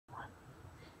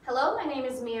Hello, my name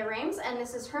is Mia Rames, and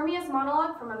this is Hermia's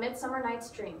monologue from A Midsummer Night's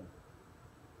Dream.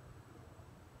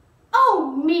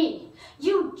 Oh, me!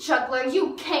 You juggler,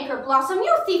 you canker blossom,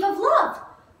 you thief of love!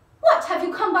 What, have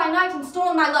you come by night and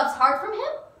stolen my love's heart from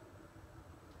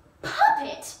him?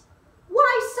 Puppet!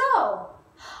 Why so?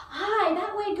 Aye,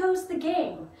 that way goes the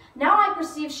game. Now I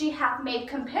perceive she hath made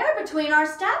compare between our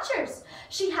statures.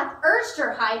 She hath urged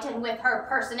her height, and with her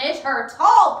personage, her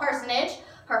tall personage,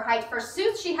 her height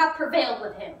forsooth, she hath prevailed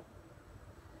with him.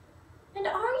 And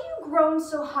are you grown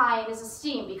so high in his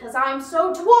esteem because I am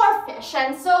so dwarfish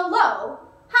and so low?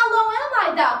 How low am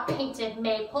I, thou painted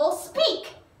maypole?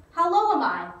 Speak! How low am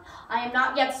I? I am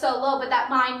not yet so low but that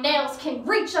my nails can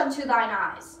reach unto thine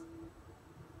eyes.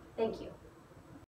 Thank you.